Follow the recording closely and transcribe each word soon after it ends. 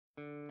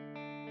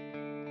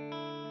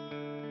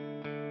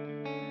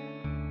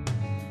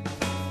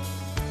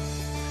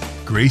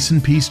Grace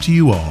and peace to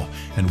you all,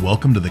 and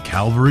welcome to the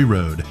Calvary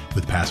Road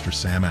with Pastor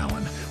Sam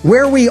Allen.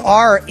 Where we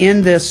are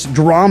in this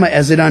drama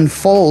as it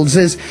unfolds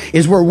is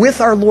we're with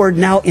our Lord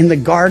now in the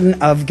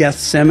Garden of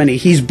Gethsemane.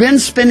 He's been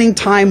spending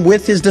time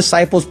with his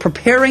disciples,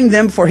 preparing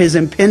them for his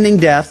impending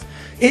death,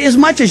 as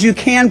much as you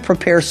can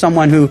prepare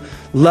someone who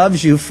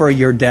loves you for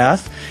your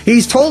death.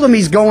 He's told them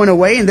he's going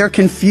away, and they're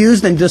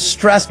confused and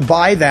distressed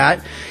by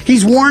that.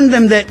 He's warned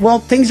them that, well,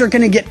 things are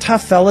going to get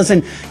tough, fellas,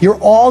 and you're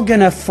all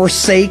going to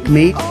forsake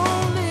me.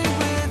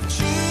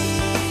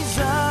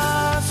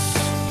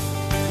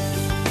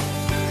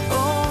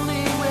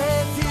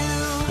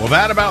 Well,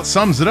 that about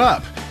sums it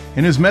up.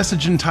 In his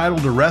message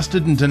entitled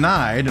Arrested and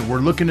Denied, we're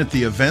looking at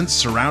the events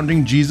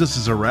surrounding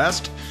Jesus'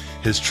 arrest,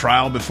 his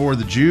trial before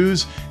the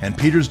Jews, and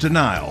Peter's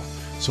denial.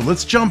 So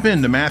let's jump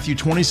into Matthew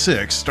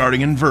 26,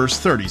 starting in verse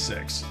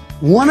 36.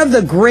 One of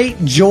the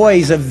great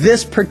joys of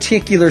this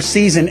particular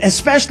season,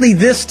 especially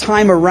this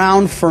time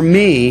around for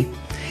me,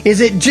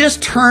 is it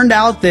just turned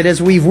out that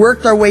as we've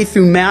worked our way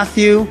through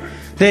Matthew,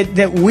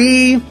 that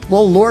we,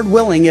 well, Lord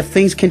willing, if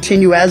things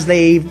continue as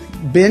they've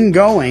been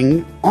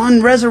going,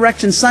 on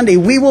Resurrection Sunday,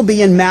 we will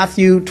be in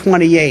Matthew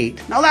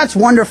 28. Now that's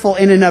wonderful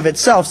in and of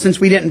itself since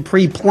we didn't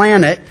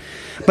pre-plan it.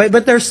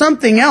 But there's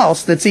something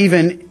else that's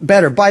even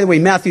better. By the way,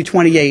 Matthew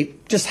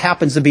 28 just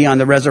happens to be on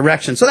the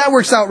resurrection. So that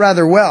works out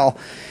rather well.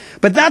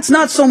 But that's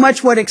not so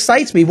much what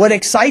excites me. What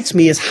excites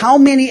me is how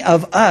many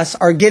of us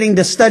are getting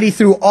to study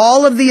through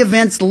all of the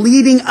events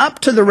leading up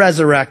to the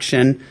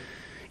resurrection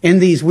in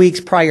these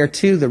weeks prior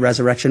to the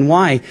resurrection.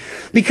 Why?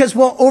 Because,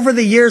 well, over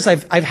the years,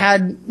 I've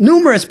had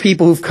numerous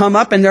people who've come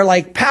up and they're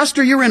like,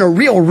 Pastor, you're in a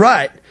real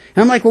rut.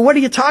 And I'm like, well, what are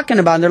you talking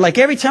about? And they're like,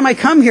 every time I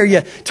come here,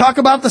 you talk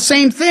about the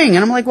same thing. And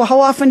I'm like, well, how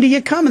often do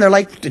you come? And they're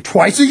like,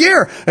 twice a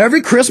year,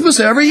 every Christmas,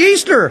 every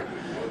Easter.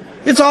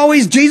 It's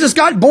always Jesus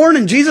got born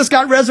and Jesus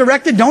got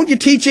resurrected. Don't you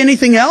teach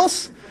anything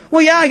else?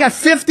 Well, yeah, I got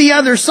 50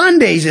 other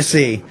Sundays, you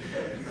see.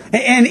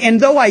 And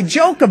though I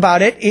joke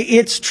about it,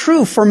 it's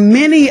true for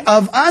many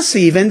of us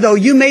even, though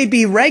you may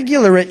be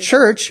regular at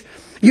church,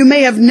 you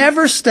may have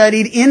never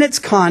studied in its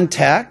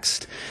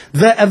context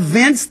the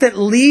events that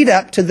lead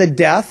up to the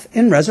death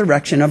and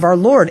resurrection of our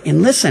Lord.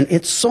 And listen,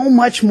 it's so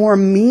much more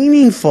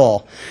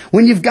meaningful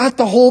when you've got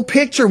the whole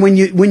picture, when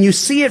you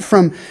see it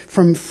from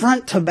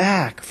front to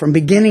back, from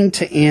beginning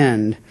to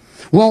end.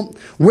 Well,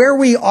 where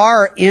we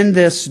are in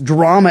this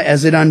drama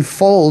as it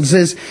unfolds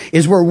is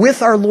we're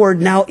with our Lord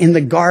now in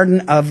the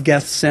Garden of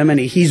Gethsemane.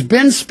 He's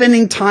been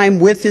spending time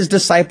with his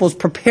disciples,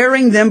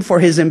 preparing them for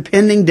his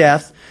impending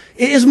death,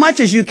 as much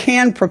as you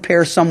can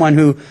prepare someone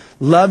who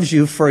loves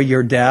you for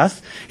your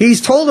death.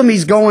 He's told them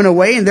he's going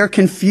away, and they're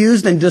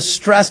confused and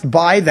distressed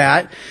by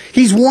that.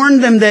 He's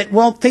warned them that,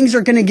 well, things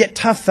are going to get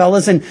tough,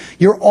 fellas, and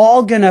you're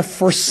all going to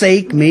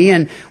forsake me,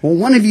 and well,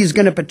 one of you is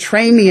going to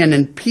betray me.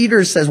 And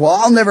Peter says, well,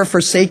 I'll never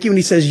forsake you. And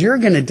he says, you're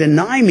going to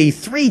deny me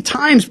 3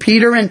 times,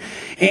 Peter. And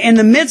in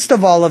the midst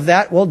of all of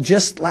that, well,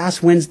 just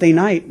last Wednesday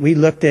night, we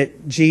looked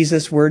at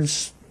Jesus'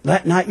 words,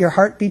 let not your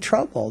heart be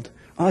troubled.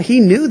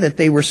 He knew that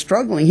they were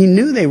struggling. He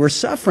knew they were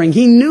suffering.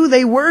 He knew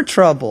they were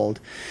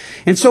troubled.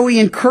 And so he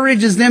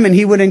encourages them, and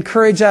he would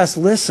encourage us,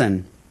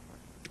 listen,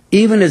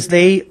 even as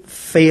they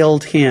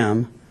failed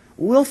him,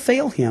 we'll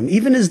fail him.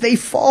 Even as they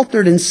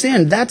faltered and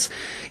sinned,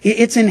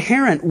 it's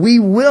inherent. We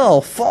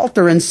will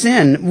falter and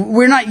sin.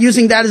 We're not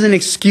using that as an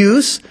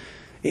excuse.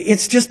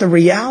 It's just a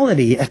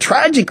reality, a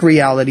tragic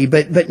reality,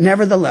 but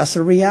nevertheless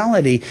a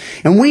reality.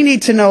 And we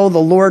need to know the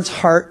Lord's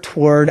heart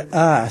toward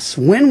us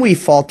when we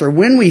falter,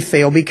 when we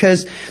fail,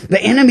 because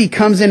the enemy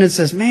comes in and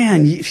says,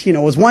 man, it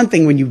was one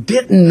thing when you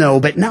didn't know,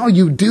 but now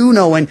you do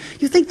know. And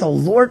you think the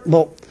Lord,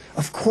 well,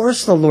 of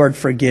course the Lord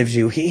forgives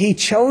you. He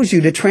chose you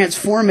to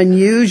transform and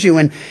use you,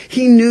 and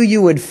he knew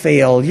you would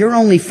fail. You're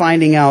only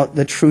finding out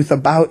the truth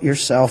about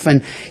yourself,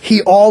 and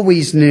he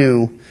always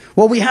knew.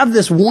 Well, we have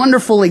this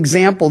wonderful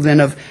example then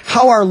of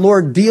how our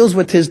Lord deals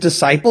with his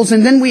disciples.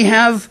 And then we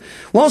have,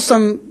 well,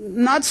 some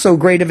not so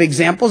great of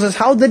examples as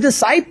how the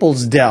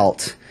disciples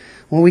dealt.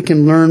 Well, we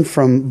can learn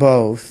from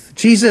both.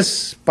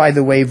 Jesus, by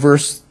the way,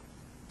 verse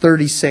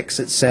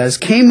 36, it says,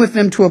 came with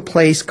them to a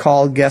place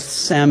called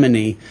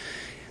Gethsemane.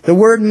 The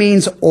word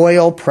means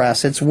oil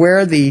press. It's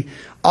where the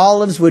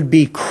olives would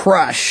be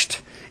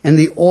crushed and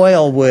the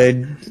oil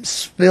would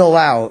spill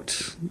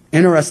out.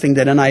 Interesting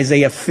that in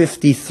Isaiah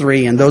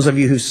 53, and those of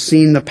you who've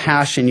seen The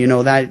Passion, you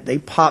know that they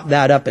pop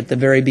that up at the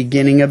very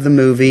beginning of the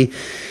movie.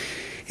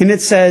 And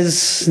it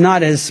says,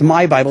 not as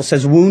my Bible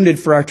says, wounded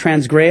for our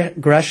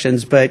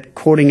transgressions, but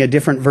quoting a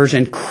different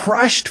version,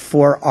 crushed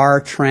for our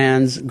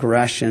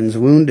transgressions,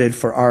 wounded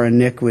for our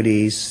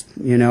iniquities.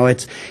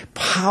 It's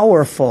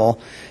powerful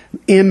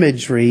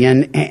imagery.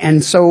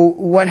 And so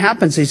what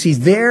happens is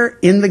he's there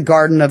in the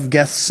Garden of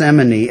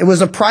Gethsemane. It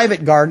was a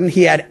private garden.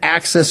 He had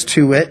access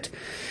to it.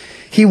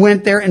 He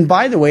went there. And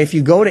by the way, if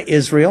you go to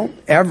Israel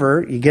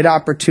ever, you get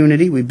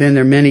opportunity. We've been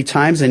there many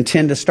times and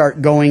tend to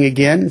start going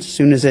again as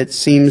soon as it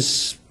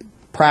seems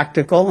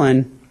practical.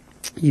 And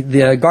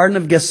The Garden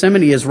of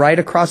Gethsemane is right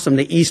across from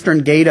the eastern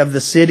gate of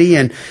the city.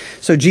 And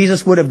so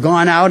Jesus would have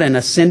gone out and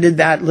ascended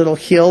that little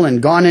hill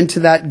and gone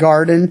into that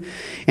garden.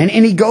 And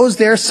he goes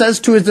there, says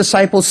to his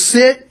disciples,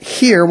 sit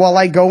here while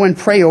I go and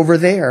pray over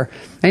there.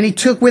 And he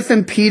took with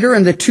him Peter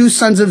and the two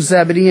sons of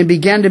Zebedee and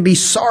began to be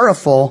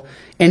sorrowful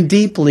and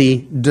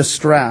deeply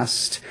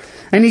distressed.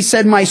 And he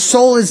said, my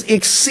soul is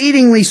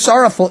exceedingly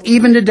sorrowful,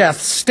 even to death.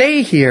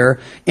 Stay here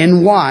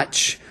and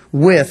watch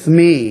with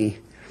me.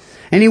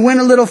 And he went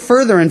a little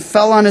further and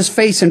fell on his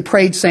face and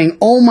prayed, saying,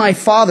 O my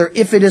Father,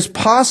 if it is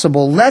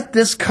possible, let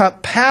this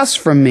cup pass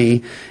from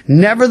me.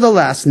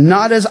 Nevertheless,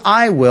 not as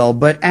I will,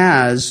 but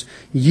as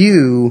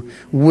you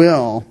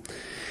will.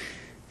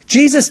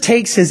 Jesus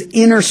takes his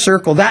inner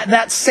circle,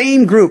 that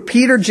same group,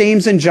 Peter,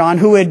 James, and John,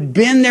 who had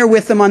been there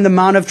with him on the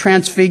Mount of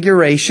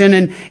Transfiguration,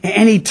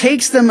 and he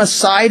takes them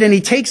aside and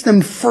he takes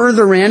them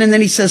further in, and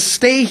then he says,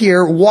 stay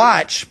here,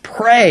 watch,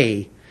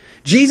 pray.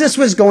 Jesus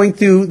was going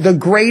through the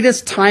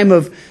greatest time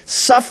of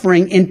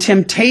suffering and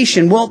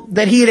temptation,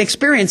 that he had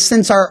experienced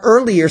since our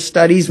earlier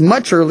studies,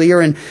 much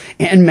earlier in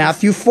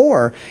Mathew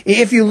 4.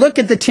 If you look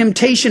at the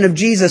temptation of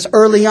Jesus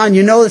early on,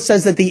 you know it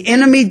says that the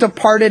enemy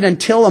departed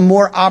until a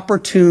more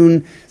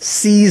opportune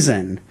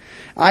season.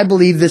 I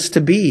believe this to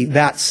be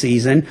that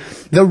season.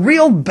 The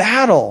real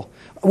battle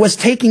was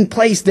taking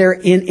place there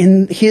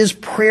in his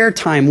prayer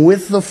time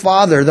with the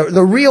Father.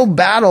 The real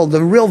battle,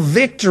 the real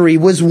victory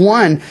was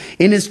won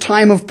in his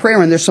time of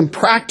prayer. And there's some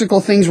practical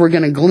things we're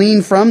going to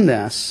glean from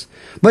this.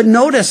 But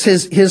notice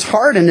his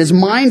heart and his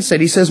mindset.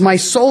 He says, my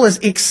soul is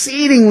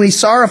exceedingly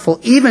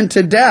sorrowful, even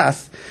to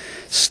death.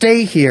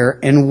 Stay here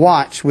and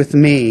watch with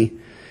me.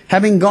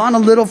 Having gone a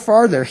little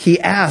farther, he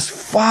asked,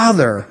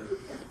 Father.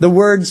 The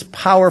word's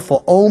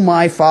powerful. Oh,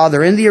 my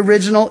Father. In the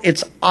original,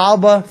 it's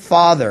Abba,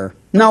 Father.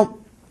 Now,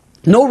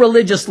 no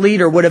religious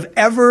leader would have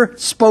ever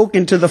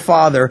spoken to the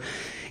Father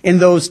in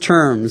those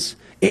terms.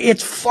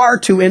 It's far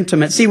too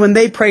intimate. See, when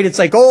they prayed, it's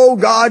like, oh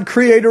God,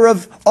 creator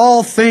of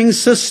all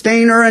things,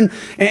 sustainer, and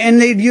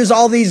they'd use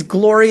all these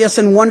glorious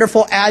and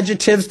wonderful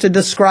adjectives to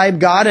describe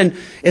God. And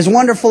as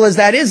wonderful as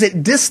that is,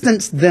 it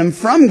distanced them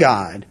from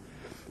God.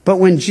 But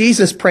when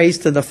Jesus prays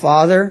to the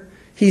Father,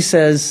 he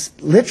says,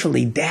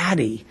 literally,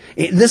 Daddy.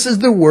 This is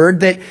the word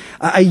that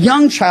a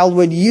young child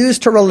would use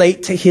to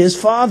relate to his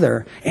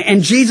Father.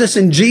 And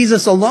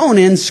Jesus alone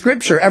in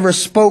Scripture ever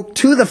spoke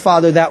to the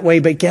Father that way.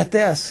 But get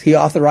this, he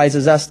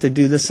authorizes us to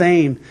do the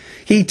same.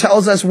 He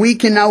tells us we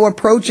can now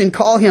approach and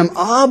call him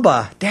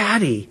Abba,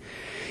 Daddy.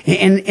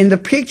 And the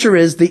picture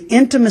is the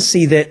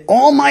intimacy that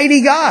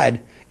Almighty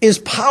God, as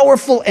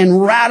powerful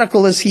and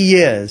radical as he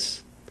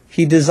is,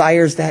 he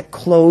desires that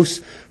close,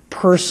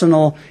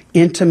 personal,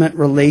 intimate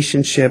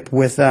relationship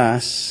with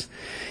us.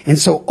 And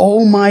so,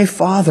 oh my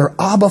Father,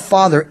 Abba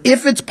Father,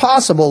 if it's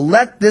possible,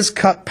 let this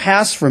cup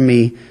pass from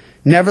me.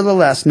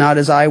 Nevertheless, not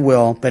as I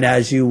will, but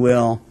as you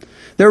will.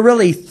 There are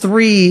really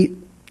three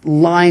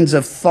lines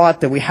of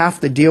thought that we have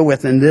to deal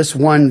with in this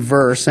one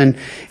verse. And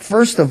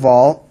first of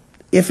all,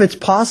 if it's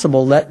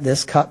possible, let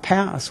this cup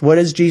pass. What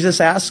is Jesus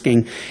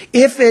asking?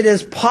 If it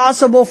is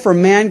possible for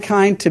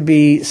mankind to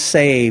be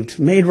saved,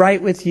 made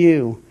right with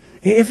you,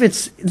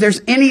 if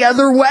there's any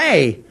other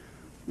way,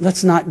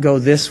 let's not go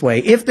this way.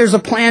 If there's a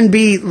plan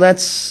B,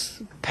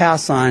 let's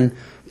pass on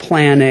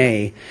plan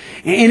A.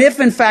 And if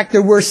in fact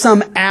there were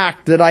some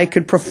act that I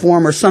could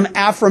perform or some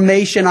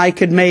affirmation I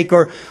could make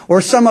or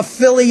some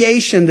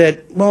affiliation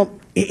that,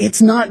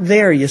 it's not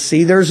there, you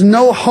see. There's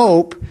no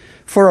hope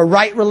for a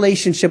right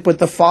relationship with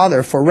the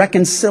Father, for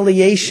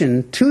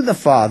reconciliation to the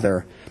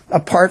Father,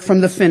 apart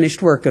from the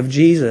finished work of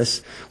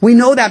Jesus. We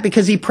know that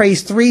because he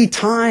prays 3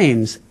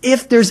 times.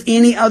 If there's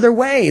any other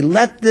way,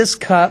 let this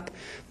cup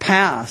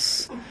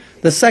pass.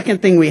 The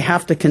second thing we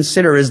have to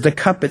consider is the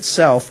cup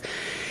itself.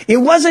 It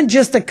wasn't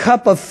just a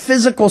cup of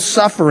physical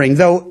suffering,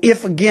 though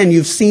if, again,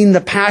 you've seen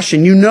the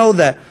Passion, you know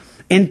the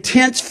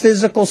intense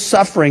physical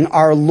suffering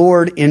our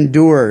Lord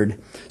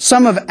endured.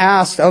 Some have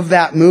asked of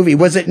that movie,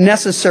 was it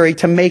necessary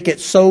to make it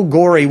so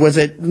gory? Was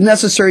it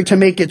necessary to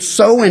make it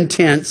so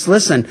intense?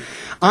 Listen,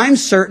 I'm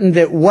certain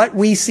that what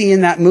we see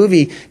in that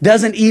movie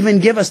doesn't even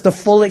give us the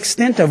full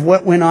extent of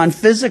what went on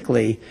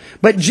physically.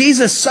 But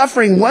Jesus'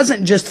 suffering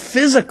wasn't just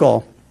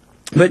physical.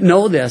 But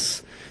know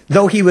this,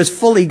 though he was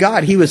fully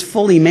God, he was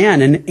fully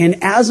man.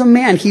 And as a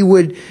man, he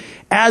would,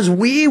 as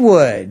we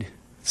would,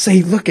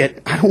 say,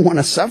 I don't want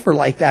to suffer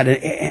like that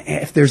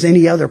if there's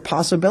any other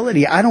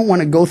possibility. I don't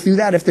want to go through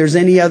that if there's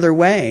any other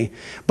way.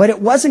 But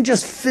it wasn't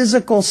just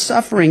physical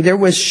suffering. There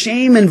was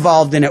shame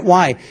involved in it.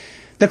 Why?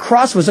 The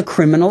cross was a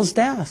criminal's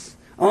death.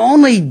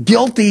 Only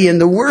guilty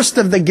and the worst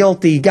of the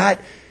guilty got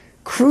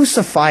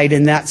crucified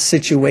in that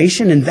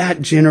situation, in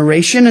that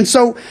generation. And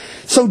so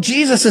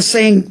Jesus is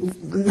saying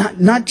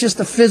not just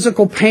the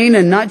physical pain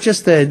and not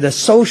just the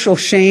social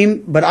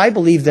shame, but I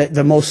believe that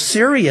the most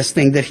serious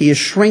thing that he is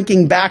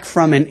shrinking back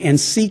from and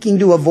seeking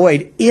to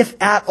avoid, if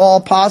at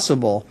all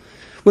possible,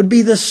 would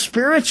be the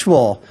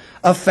spiritual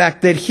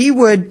effect that he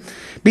would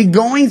be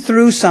going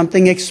through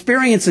something,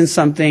 experiencing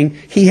something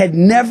he had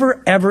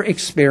never, ever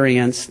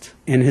experienced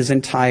in his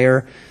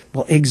entire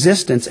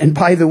existence. And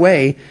by the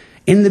way,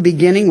 in the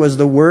beginning was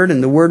the Word,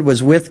 and the Word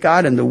was with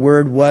God, and the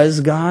Word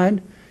was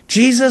God.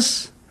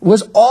 Jesus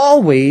was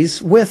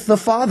always with the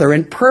Father,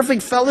 in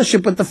perfect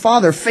fellowship with the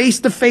Father, face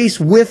to face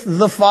with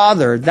the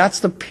Father. That's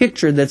the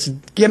picture that's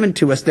given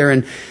to us there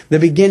in the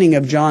beginning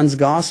of John's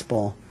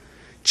Gospel.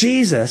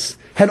 Jesus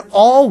had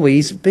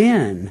always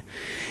been.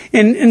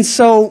 And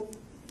so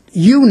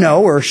you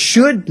know, or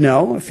should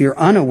know, if you're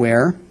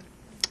unaware,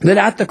 that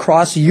at the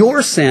cross,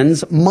 your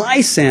sins,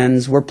 my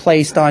sins, were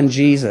placed on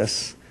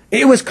Jesus.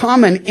 It was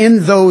common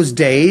in those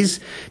days,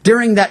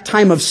 during that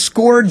time of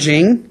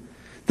scourging,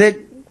 that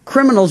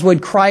criminals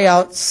would cry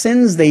out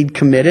sins they'd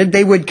committed.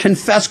 They would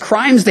confess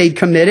crimes they'd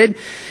committed.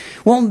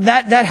 Well,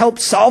 that helped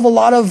solve a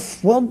lot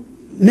of,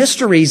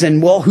 mysteries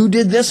and, who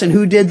did this and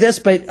who did this?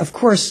 But, of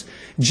course,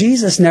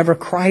 Jesus never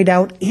cried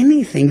out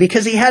anything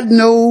because he had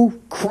no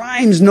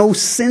crimes, no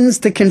sins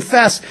to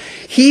confess.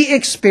 He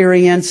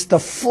experienced the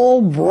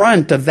full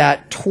brunt of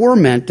that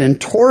torment and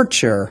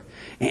torture.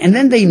 And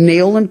then they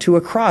nail him to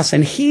a cross.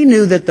 And he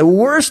knew that the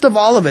worst of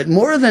all of it,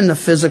 more than the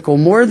physical,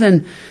 more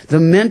than the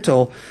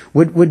mental,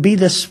 would be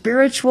the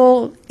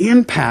spiritual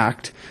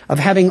impact of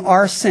having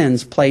our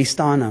sins placed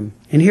on him.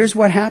 And here's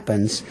what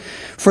happens.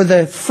 For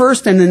the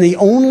first and then the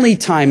only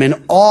time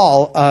in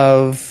all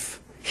of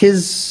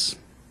his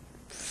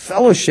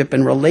fellowship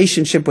and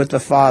relationship with the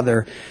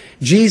Father,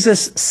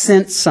 Jesus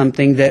sensed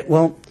something that,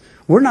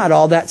 we're not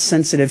all that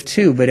sensitive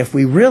to, but if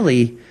we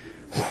really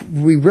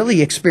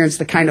experience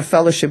the kind of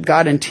fellowship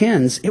God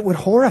intends, it would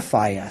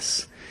horrify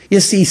us. You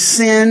see,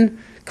 sin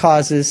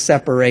causes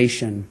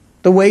separation.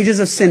 The wages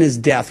of sin is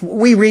death.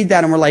 We read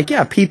that and we're like,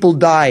 yeah, people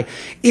die.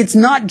 It's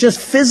not just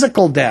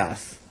physical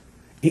death.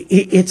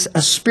 It's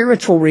a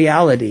spiritual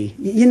reality.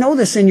 You know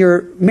this in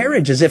your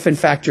marriages, if in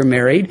fact you're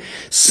married.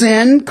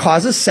 Sin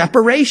causes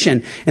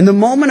separation. And the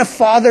moment a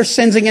father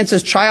sins against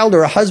his child,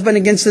 or a husband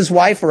against his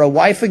wife, or a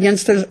wife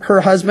against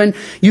her husband,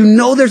 you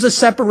know there's a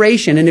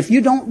separation. And if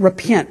you don't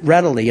repent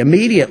readily,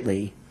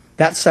 immediately,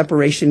 that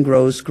separation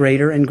grows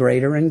greater and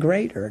greater and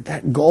greater.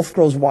 That gulf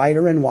grows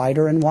wider and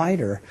wider and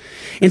wider.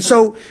 And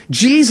so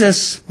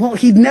Jesus,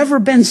 he'd never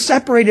been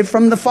separated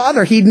from the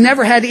Father. He'd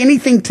never had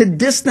anything to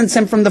distance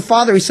him from the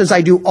Father. He says, I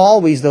do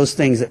always those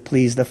things that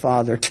please the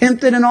Father.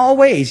 Tempted in all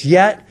ways,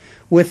 yet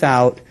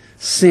without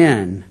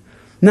sin.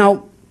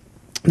 Now,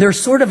 there's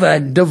sort of a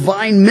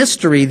divine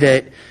mystery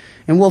that,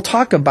 and we'll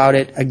talk about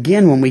it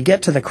again when we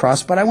get to the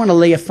cross, but I want to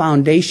lay a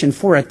foundation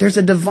for it. There's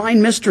a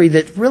divine mystery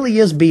that really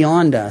is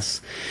beyond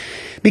us.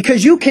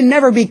 Because you can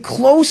never be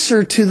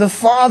closer to the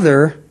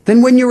Father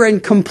than when you're in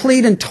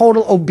complete and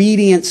total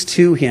obedience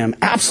to him,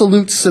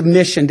 absolute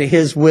submission to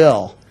his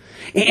will.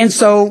 And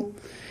so,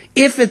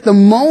 if at the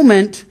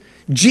moment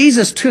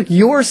Jesus took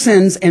your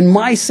sins and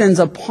my sins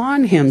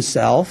upon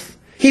himself,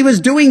 he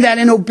was doing that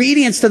in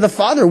obedience to the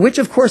Father, which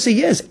of course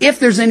he is. If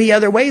there's any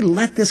other way,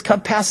 let this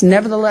cup pass.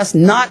 Nevertheless,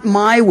 not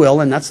my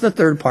will, and that's the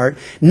third part,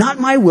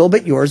 not my will,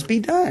 but yours be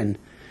done.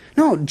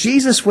 No,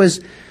 Jesus was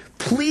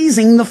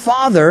pleasing the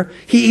Father.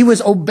 He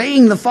was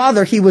obeying the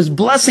Father. He was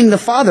blessing the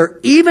Father,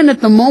 even at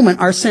the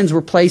moment our sins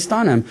were placed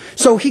on him.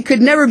 So he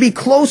could never be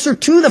closer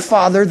to the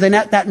Father than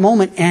at that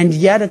moment, and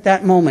yet at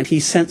that moment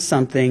he sensed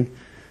something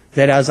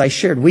that, as I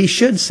shared, we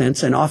should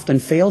sense and often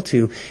fail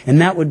to,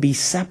 and that would be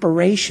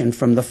separation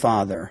from the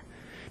Father.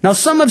 Now,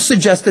 some have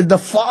suggested the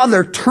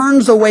Father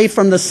turns away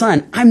from the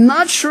Son. I'm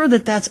not sure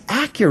that that's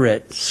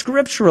accurate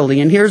scripturally,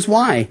 and here's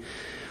why.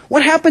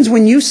 What happens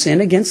when you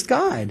sin against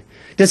God?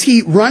 Does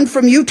he run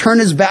from you, turn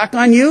his back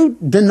on you,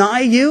 deny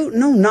you?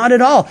 No, not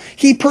at all.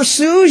 He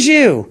pursues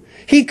you.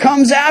 He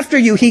comes after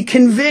you. He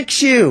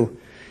convicts you.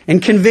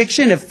 And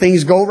conviction, if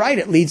things go right,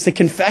 it leads to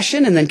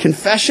confession, and then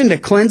confession to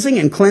cleansing,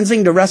 and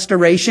cleansing to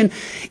restoration.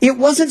 It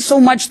wasn't so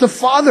much the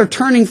Father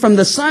turning from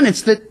the Son.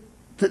 It's that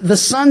the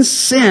Son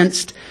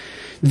sensed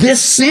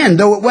this sin,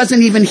 though it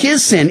wasn't even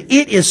his sin.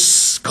 It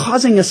is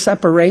causing a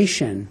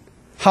separation.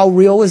 How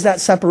real was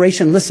that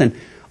separation? Listen,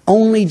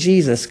 only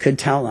Jesus could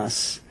tell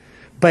us.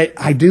 But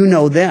I do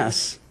know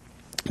this.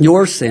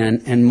 Your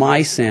sin and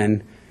my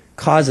sin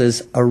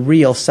causes a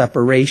real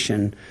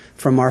separation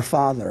from our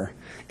Father.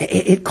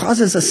 It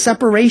causes a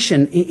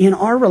separation in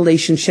our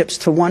relationships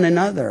to one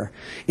another.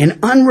 In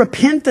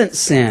unrepentant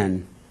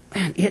sin,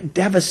 man, it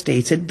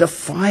devastates, it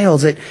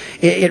defiles,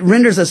 it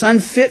renders us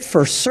unfit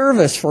for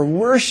service, for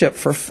worship,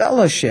 for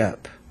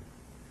fellowship.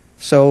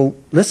 So,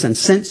 listen,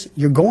 since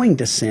you're going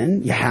to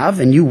sin, you have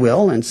and you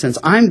will, and since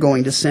I'm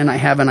going to sin, I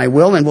have and I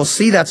will, and we'll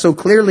see that so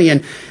clearly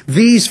in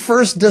these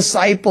first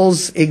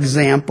disciples'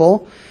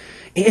 example,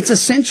 it's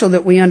essential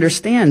that we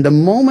understand the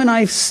moment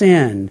I've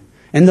sinned,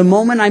 and the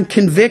moment I'm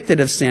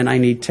convicted of sin, I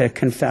need to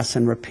confess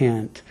and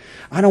repent.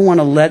 I don't want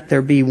to let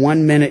there be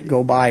 1 minute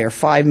go by, or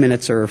 5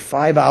 minutes, or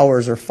 5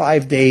 hours, or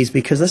 5 days,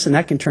 because listen,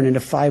 that can turn into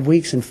 5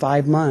 weeks and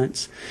 5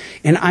 months.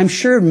 And I'm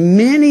sure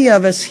many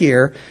of us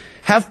here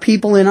have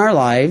people in our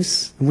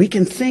lives, and we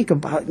can think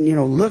about,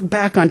 look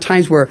back on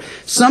times where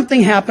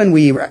something happened,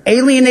 we were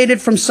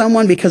alienated from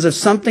someone because of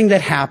something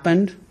that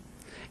happened,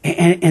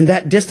 and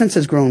that distance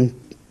has grown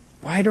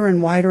wider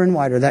and wider and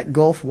wider, that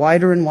gulf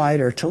wider and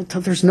wider, till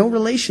there's no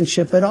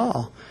relationship at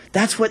all.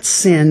 That's what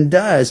sin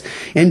does.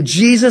 And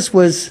Jesus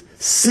was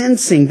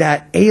sensing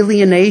that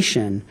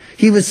alienation.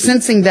 He was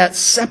sensing that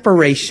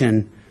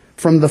separation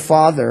from the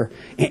Father.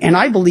 And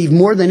I believe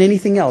more than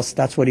anything else,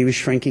 that's what he was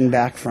shrinking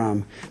back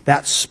from,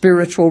 that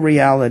spiritual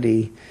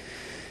reality.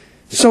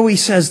 So he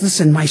says,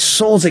 listen, my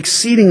soul's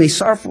exceedingly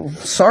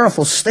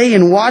sorrowful. Stay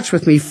and watch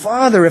with me.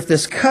 Father, if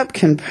this cup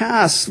can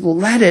pass,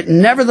 let it.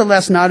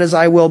 Nevertheless, not as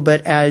I will,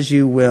 but as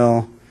you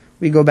will.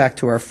 We go back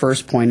to our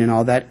first point and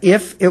all that.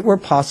 If it were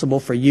possible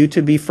for you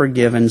to be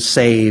forgiven,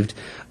 saved,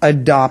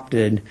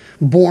 adopted,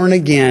 born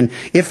again,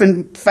 if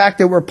in fact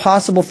it were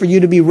possible for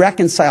you to be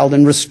reconciled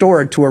and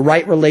restored to a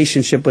right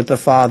relationship with the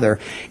Father,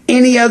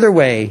 any other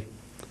way,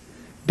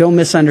 don't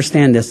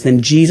misunderstand this,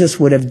 then Jesus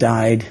would have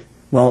died,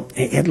 well,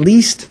 at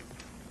least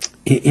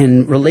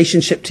in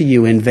relationship to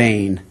you, in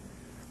vain.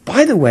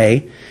 By the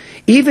way,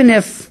 even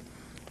if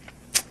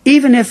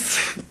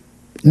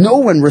no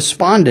one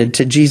responded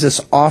to Jesus'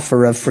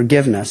 offer of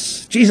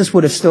forgiveness, Jesus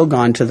would have still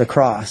gone to the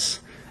cross.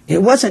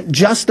 It wasn't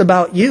just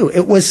about you.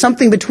 It was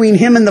something between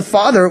him and the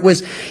Father. It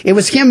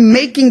was him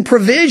making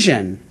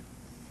provision.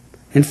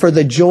 And for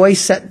the joy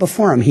set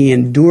before him, he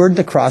endured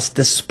the cross,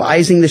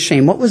 despising the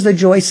shame. What was the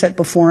joy set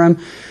before him?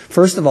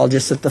 First of all,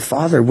 just that the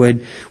Father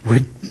would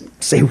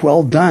say,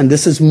 well done.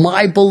 This is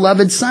my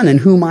beloved Son in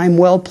whom I'm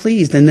well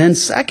pleased. And then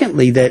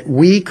secondly, that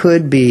we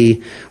could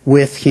be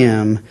with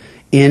him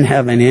in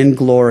heaven, in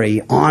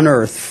glory, on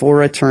earth,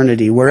 for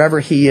eternity. Wherever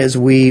he is,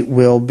 we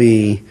will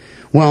be.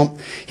 Well,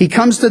 he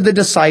comes to the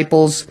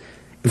disciples,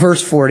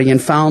 verse 40,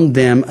 and found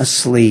them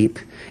asleep,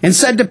 and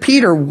said to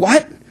Peter,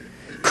 what?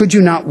 Could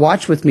you not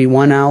watch with me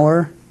 1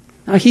 hour?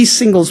 Now, he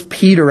singles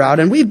Peter out,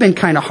 and we've been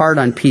kind of hard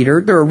on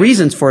Peter. There are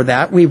reasons for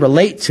that. We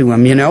relate to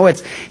him,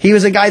 He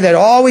was a guy that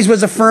always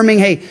was affirming,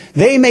 hey,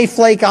 they may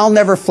flake, I'll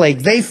never flake.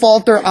 They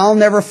falter, I'll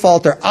never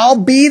falter. I'll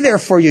be there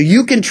for you.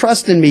 You can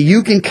trust in me.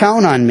 You can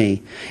count on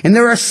me. And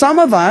there are some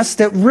of us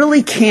that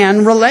really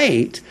can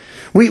relate.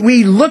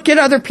 We look at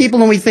other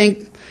people and we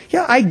think,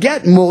 yeah, I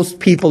get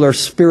most people are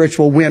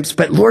spiritual wimps,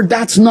 but Lord,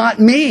 that's not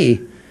me.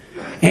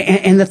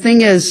 And the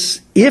thing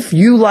is, if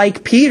you,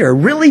 like Peter,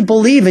 really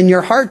believe in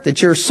your heart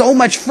that you're so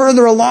much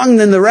further along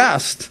than the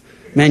rest,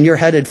 man, you're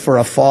headed for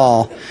a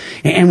fall.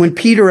 And when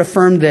Peter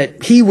affirmed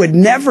that he would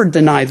never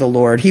deny the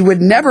Lord, he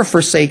would never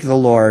forsake the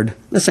Lord,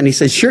 listen, he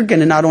says, you're going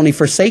to not only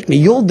forsake me,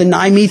 you'll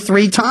deny me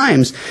 3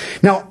 times.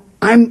 Now,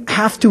 I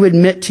have to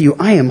admit to you,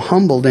 I am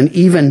humbled and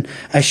even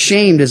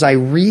ashamed as I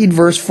read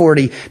verse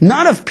 40,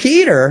 not of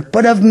Peter,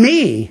 but of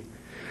me.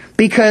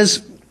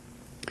 Because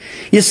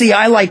you see,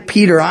 I, like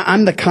Peter,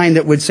 I'm the kind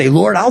that would say,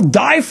 Lord, I'll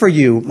die for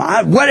you.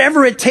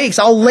 Whatever it takes,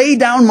 I'll lay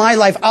down my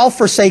life. I'll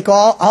forsake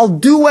all. I'll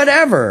do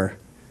whatever.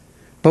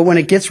 But when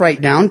it gets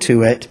right down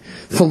to it,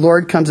 the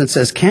Lord comes and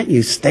says, can't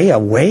you stay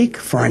awake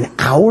for an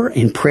hour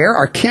in prayer?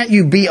 Or can't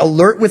you be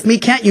alert with me?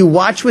 Can't you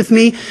watch with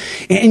me?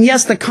 And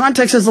yes, the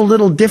context is a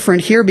little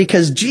different here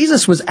because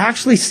Jesus was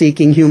actually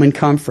seeking human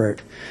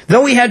comfort.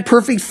 Though he had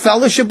perfect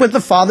fellowship with the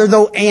Father,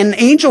 though an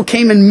angel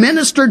came and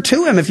ministered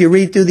to him, if you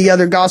read through the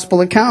other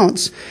gospel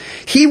accounts,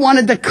 he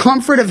wanted the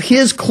comfort of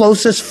his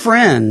closest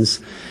friends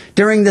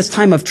during this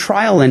time of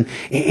trial and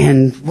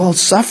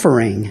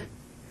suffering.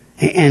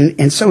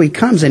 And so he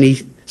comes and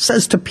he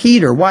says to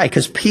Peter, why?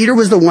 Because Peter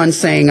was the one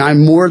saying,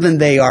 I'm more than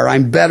they are,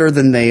 I'm better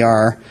than they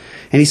are.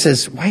 And he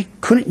says, why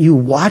couldn't you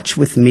watch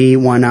with me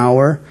 1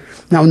 hour?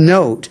 Now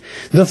note,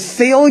 the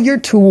failure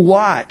to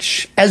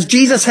watch, as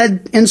Jesus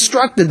had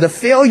instructed, the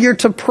failure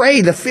to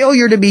pray, the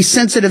failure to be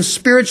sensitive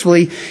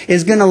spiritually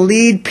is going to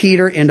lead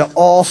Peter into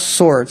all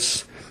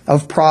sorts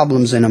of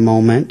problems in a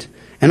moment.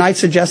 And I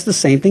suggest the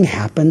same thing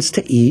happens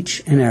to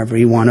each and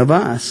every one of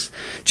us.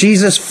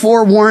 Jesus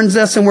forewarns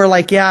us and we're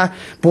like, yeah,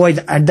 boy,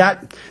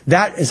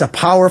 that is a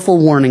powerful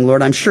warning,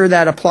 Lord. I'm sure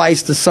that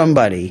applies to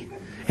somebody.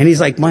 And he's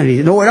like,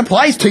 no, it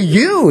applies to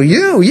you.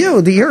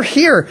 You're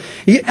here.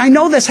 I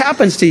know this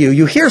happens to you.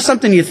 You hear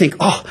something, you think,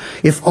 oh,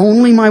 if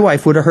only my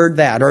wife would have heard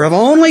that. Or if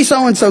only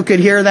so-and-so could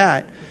hear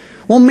that.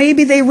 Well,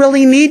 maybe they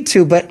really need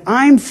to, but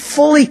I'm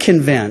fully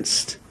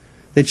convinced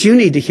that you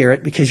need to hear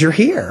it because you're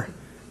here.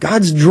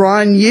 God's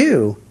drawn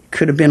you.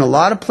 Could have been a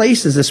lot of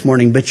places this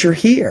morning, but you're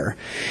here.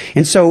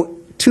 And so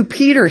to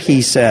Peter,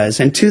 he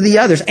says, and to the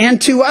others,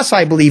 and to us,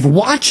 I believe,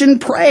 watch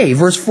and pray.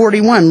 Verse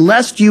 41,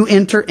 lest you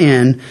enter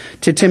in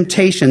to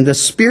temptation. The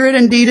spirit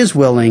indeed is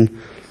willing,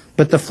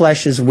 but the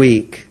flesh is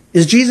weak.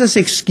 Is Jesus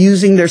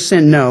excusing their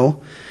sin?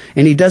 No.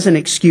 And he doesn't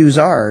excuse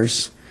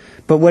ours.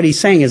 But what he's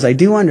saying is, I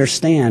do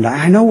understand.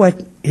 I know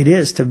what it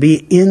is to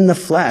be in the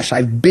flesh.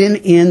 I've been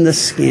in the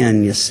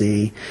skin, you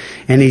see.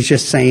 And he's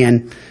just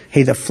saying,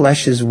 hey, the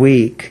flesh is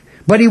weak.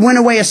 But he went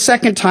away a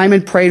second time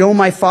and prayed, oh,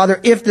 my Father,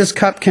 if this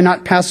cup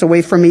cannot pass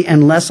away from me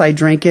unless I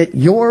drink it,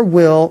 your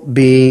will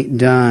be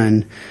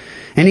done.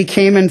 And he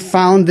came and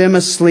found them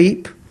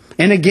asleep.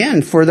 And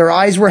again, for their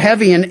eyes were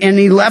heavy. And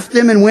he left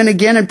them and went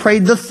again and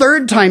prayed the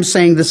third time,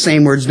 saying the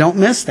same words. Don't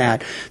miss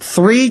that.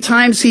 3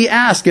 times he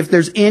asked if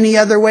there's any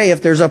other way,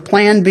 if there's a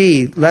plan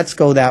B. Let's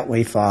go that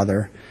way,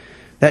 Father.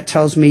 That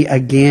tells me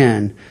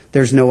again,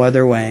 there's no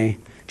other way.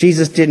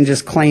 Jesus didn't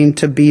just claim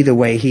to be the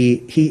way.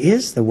 He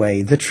is the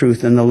way, the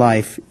truth, and the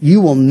life.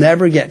 You will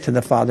never get to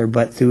the Father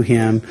but through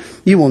him.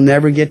 You will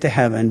never get to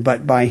heaven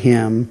but by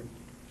him.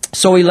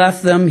 So he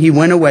left them. He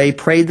went away,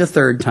 prayed the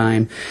third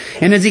time.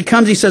 And as he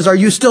comes, he says, are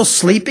you still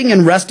sleeping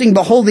and resting?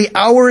 Behold, the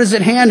hour is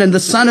at hand, and the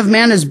Son of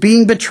Man is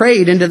being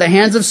betrayed into the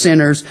hands of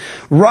sinners.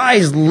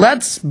 Rise,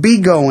 let's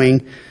be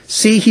going.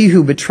 See, he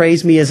who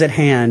betrays me is at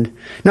hand.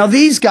 Now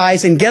these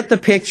guys, and get the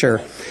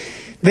picture,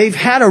 they've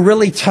had a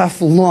really tough,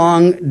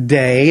 long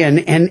day,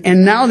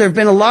 and now there have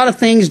been a lot of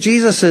things.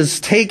 Jesus has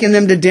taken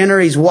them to dinner.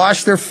 He's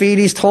washed their feet.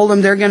 He's told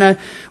them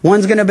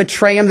one's gonna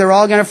betray him. They're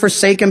all gonna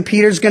forsake him.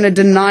 Peter's gonna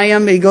deny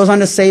him. He goes on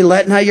to say,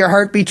 let not your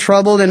heart be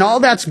troubled. And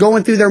all that's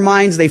going through their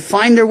minds. They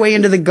find their way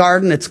into the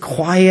garden. It's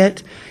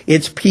quiet.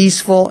 It's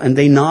peaceful, and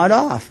they nod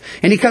off.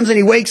 And he comes and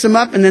he wakes them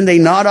up, and then they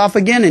nod off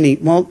again, and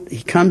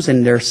he comes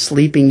and they're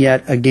sleeping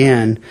yet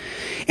again.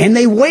 And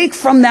they wake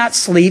from that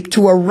sleep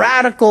to a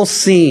radical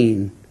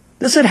scene.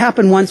 This had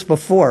happened once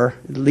before,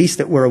 at least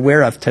that we're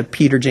aware of, to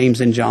Peter,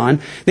 James, and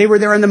John. They were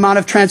there in the Mount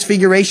of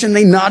Transfiguration.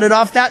 They nodded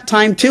off that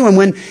time too. And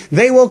when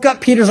they woke up,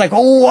 Peter's like,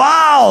 oh,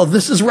 wow,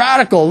 this is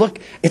radical. Look,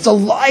 it's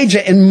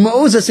Elijah and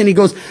Moses. And he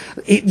goes,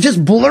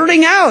 just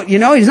blurting out,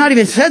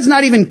 his head's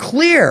not even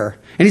clear.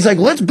 And he's like,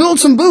 let's build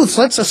some booths.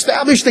 Let's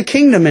establish the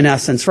kingdom, in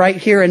essence, right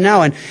here and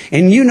now.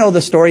 And you know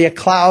the story. A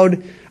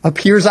cloud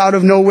appears out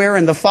of nowhere,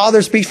 and the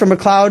Father speaks from a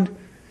cloud.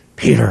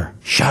 Peter,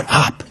 shut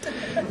up.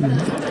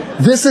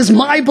 This is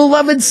my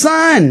beloved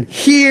Son.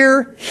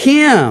 Hear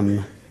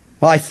him.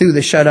 Well, I threw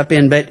the shut up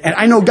in, but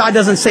I know God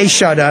doesn't say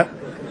shut up.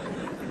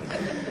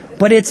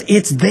 But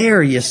it's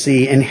there, you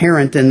see,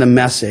 inherent in the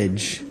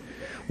message.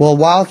 Well,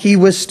 while he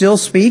was still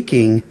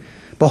speaking,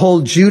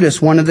 behold,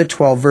 Judas, one of the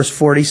 12, verse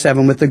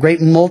 47, with the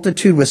great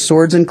multitude with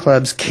swords and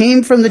clubs,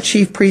 came from the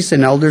chief priests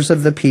and elders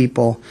of the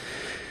people.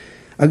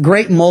 A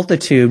great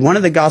multitude. One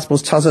of the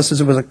Gospels tells us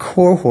it was a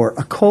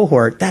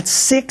cohort. That's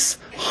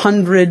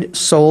 600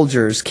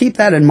 soldiers. Keep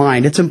that in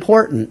mind. It's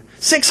important.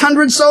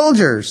 600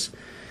 soldiers.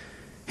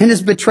 And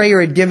his betrayer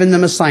had given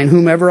them a sign.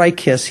 Whomever I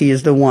kiss, he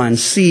is the one.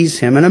 Seize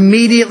him. And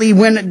immediately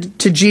went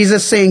to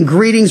Jesus saying,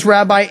 greetings,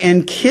 Rabbi,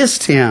 and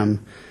kissed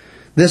him.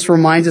 This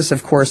reminds us,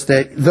 of course,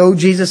 that though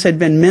Jesus had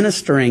been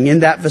ministering in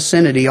that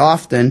vicinity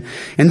often,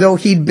 and though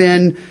he'd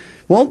been,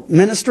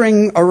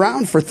 ministering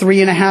around for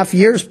 3.5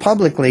 years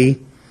publicly,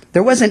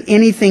 there wasn't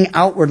anything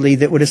outwardly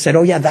that would have said,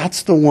 oh yeah,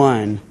 that's the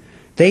one.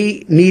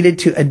 They needed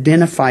to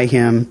identify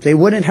him. They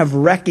wouldn't have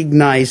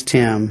recognized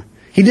him.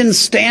 He didn't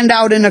stand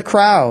out in a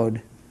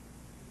crowd.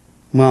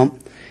 Well,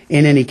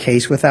 in any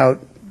case,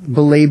 without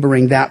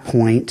belaboring that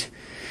point,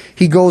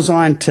 he goes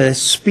on to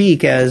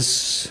speak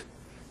as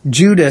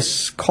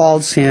Judas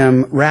calls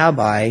him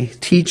rabbi,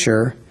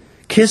 teacher,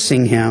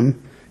 kissing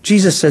him.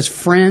 Jesus says,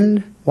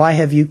 friend, why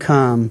have you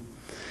come?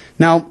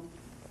 Now,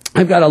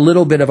 I've got a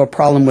little bit of a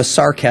problem with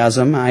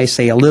sarcasm. I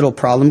say a little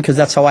problem because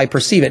that's how I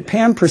perceive it.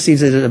 Pam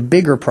perceives it as a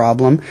bigger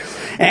problem.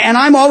 And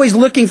I'm always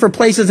looking for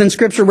places in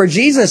Scripture where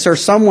Jesus or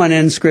someone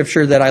in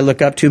Scripture that I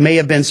look up to may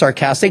have been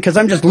sarcastic, because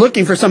I'm just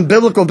looking for some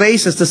biblical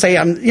basis to say,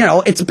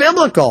 it's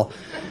biblical.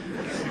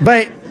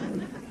 But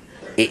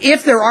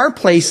if there are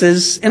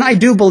places, and I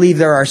do believe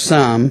there are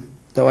some,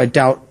 though I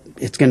doubt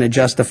it's going to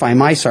justify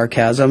my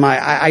sarcasm.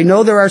 I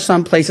know there are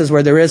some places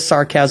where there is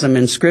sarcasm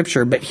in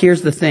Scripture, but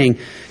here's the thing.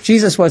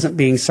 Jesus wasn't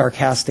being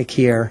sarcastic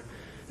here.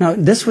 No,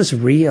 this was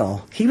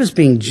real. He was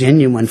being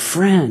genuine,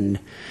 friend.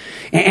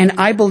 And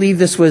I believe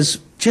this was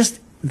just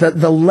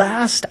the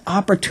last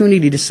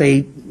opportunity to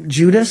say,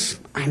 Judas,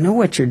 I know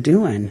what you're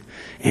doing.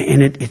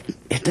 And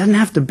it doesn't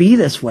have to be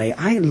this way.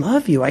 I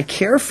love you. I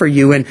care for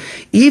you. And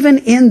even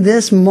in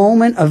this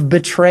moment of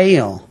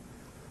betrayal,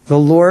 the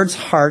Lord's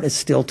heart is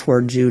still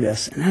toward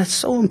Judas. And that's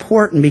so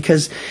important,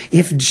 because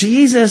if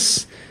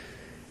Jesus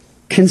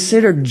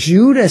considered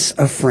Judas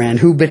a friend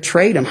who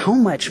betrayed him, how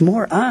much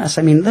more us?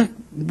 I mean, look,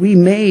 we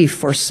may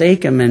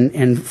forsake him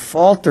and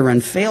falter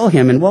and fail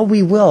him. And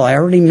we will. I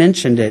already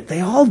mentioned it. They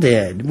all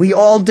did. We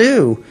all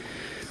do.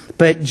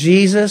 But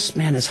Jesus,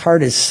 man, his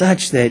heart is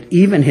such that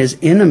even his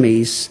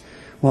enemies,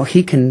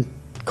 he can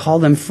call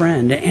them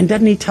friend. And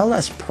doesn't he tell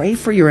us, pray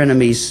for your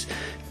enemies,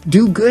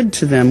 do good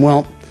to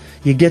them?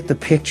 You get the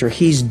picture.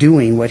 He's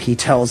doing what he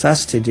tells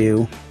us to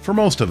do. For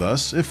most of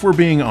us, if we're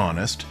being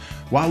honest,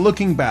 while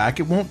looking back,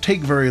 it won't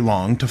take very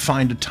long to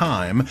find a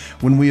time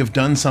when we have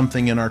done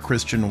something in our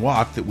Christian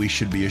walk that we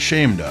should be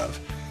ashamed of.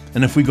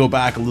 And if we go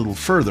back a little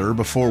further,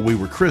 before we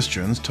were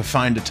Christians, to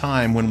find a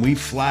time when we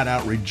flat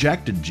out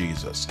rejected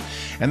Jesus.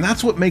 And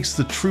that's what makes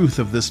the truth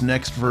of this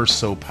next verse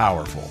so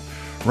powerful.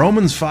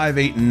 Romans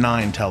 5:8 and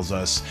 9 tells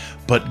us,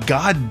 but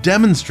God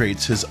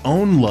demonstrates his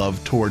own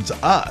love towards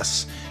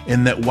us,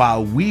 in that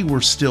while we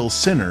were still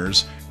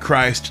sinners,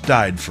 Christ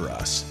died for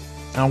us.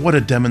 Now, what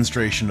a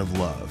demonstration of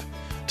love.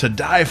 To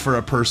die for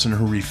a person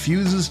who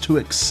refuses to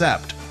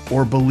accept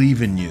or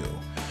believe in you.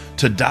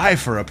 To die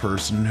for a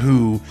person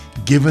who,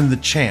 given the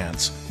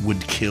chance,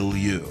 would kill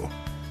you.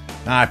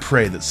 I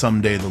pray that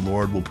someday the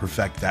Lord will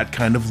perfect that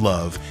kind of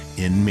love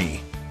in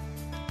me.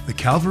 The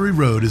Calvary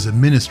Road is a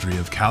ministry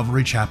of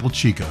Calvary Chapel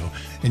Chico,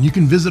 and you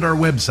can visit our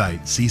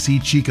website,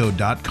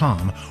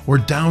 ccchico.com, or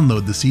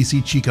download the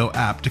CC Chico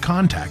app to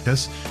contact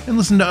us and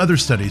listen to other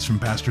studies from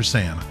Pastor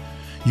Sam.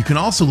 You can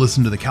also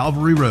listen to The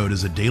Calvary Road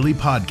as a daily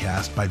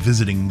podcast by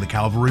visiting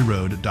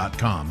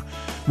thecalvaryroad.com.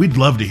 We'd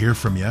love to hear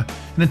from you,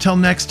 and until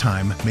next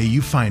time, may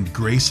you find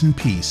grace and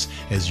peace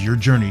as your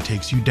journey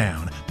takes you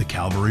down the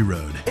Calvary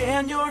Road.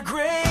 And your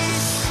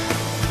grace